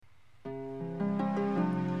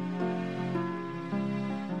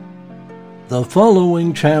The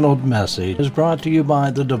following channeled message is brought to you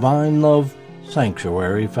by the Divine Love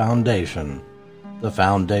Sanctuary Foundation. The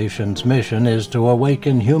Foundation's mission is to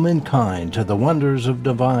awaken humankind to the wonders of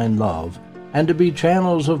divine love and to be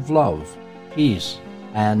channels of love, peace,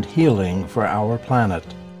 and healing for our planet.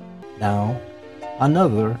 Now,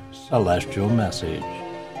 another celestial message.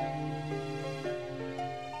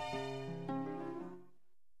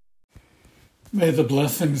 May the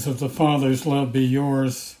blessings of the Father's love be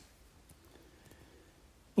yours.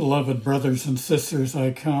 Beloved brothers and sisters,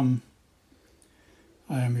 I come.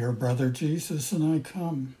 I am your brother Jesus, and I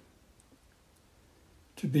come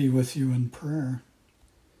to be with you in prayer.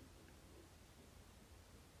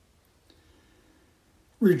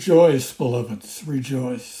 Rejoice, beloveds,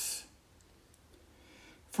 rejoice.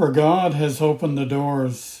 For God has opened the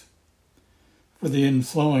doors for the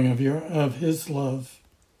inflowing of his love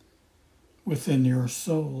within your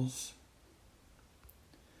souls.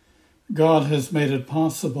 God has made it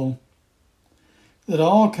possible that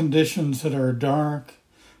all conditions that are dark,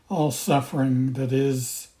 all suffering that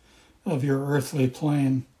is of your earthly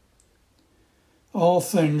plane, all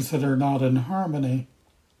things that are not in harmony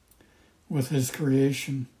with his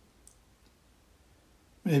creation,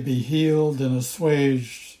 may be healed and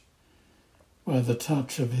assuaged by the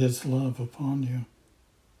touch of his love upon you.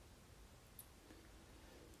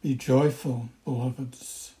 Be joyful,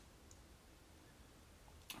 beloveds,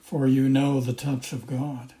 for you know the touch of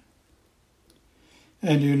God,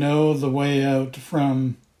 and you know the way out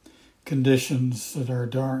from conditions that are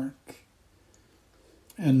dark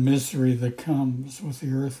and misery that comes with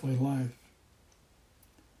the earthly life.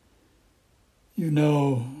 You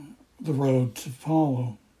know the road to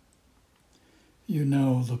follow. You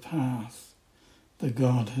know the path that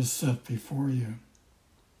God has set before you.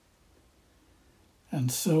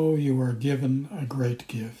 And so you are given a great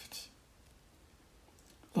gift,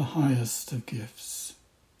 the highest of gifts.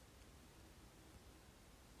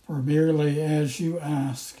 For merely as you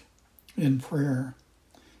ask in prayer,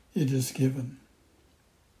 it is given.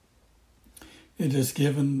 It is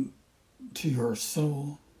given to your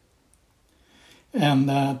soul, and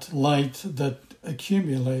that light that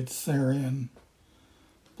accumulates therein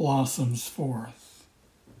blossoms forth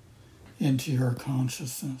into your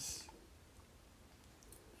consciousness,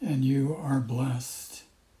 and you are blessed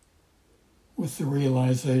with the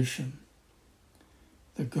realization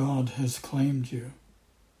that God has claimed you,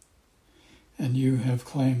 and you have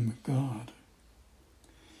claimed God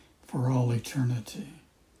for all eternity.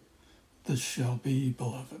 This shall be,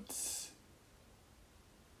 beloveds.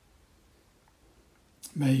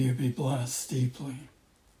 May you be blessed deeply.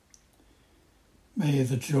 May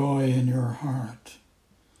the joy in your heart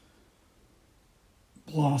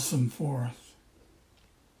blossom forth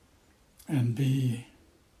and be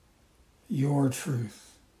your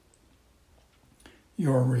truth,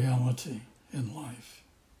 your reality in life.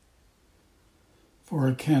 For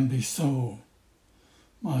it can be so,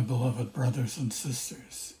 my beloved brothers and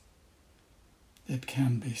sisters. It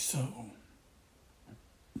can be so.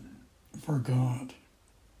 For God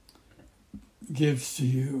gives to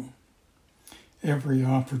you every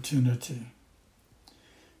opportunity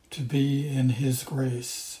to be in his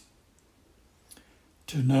grace,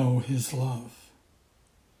 to know his love,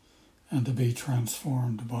 and to be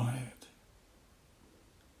transformed by it.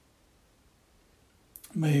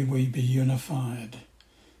 May we be unified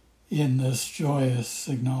in this joyous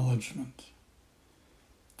acknowledgement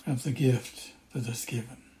of the gift that is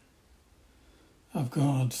given, of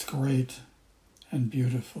God's great and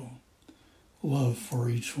beautiful love for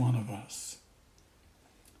each one of us,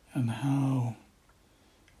 and how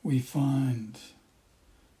we find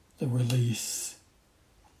the release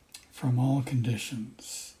from all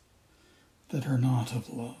conditions that are not of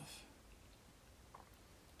love.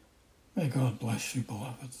 May God bless you,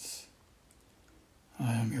 beloveds.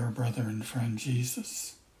 I am your brother and friend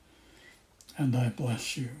Jesus, and I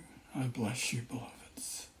bless you,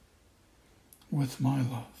 beloveds, with my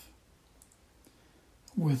love,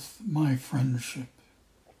 with my friendship,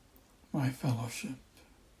 my fellowship.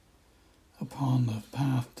 Upon the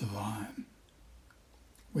path divine,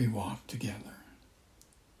 we walk together,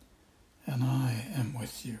 and I am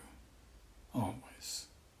with you always.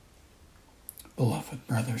 Beloved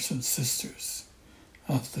brothers and sisters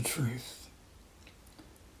of the truth,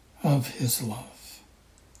 of his love,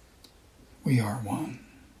 we are one,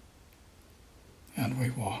 and we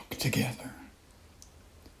walk together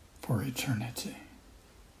for eternity.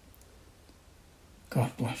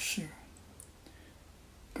 God bless you.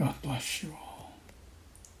 God bless you all.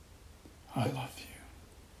 I love you.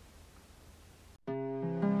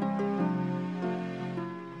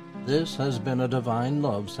 This has been a Divine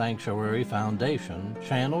Love Sanctuary Foundation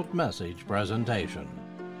channeled message presentation.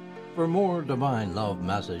 For more Divine Love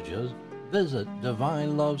messages, visit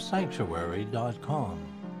DivineLoveSanctuary.com.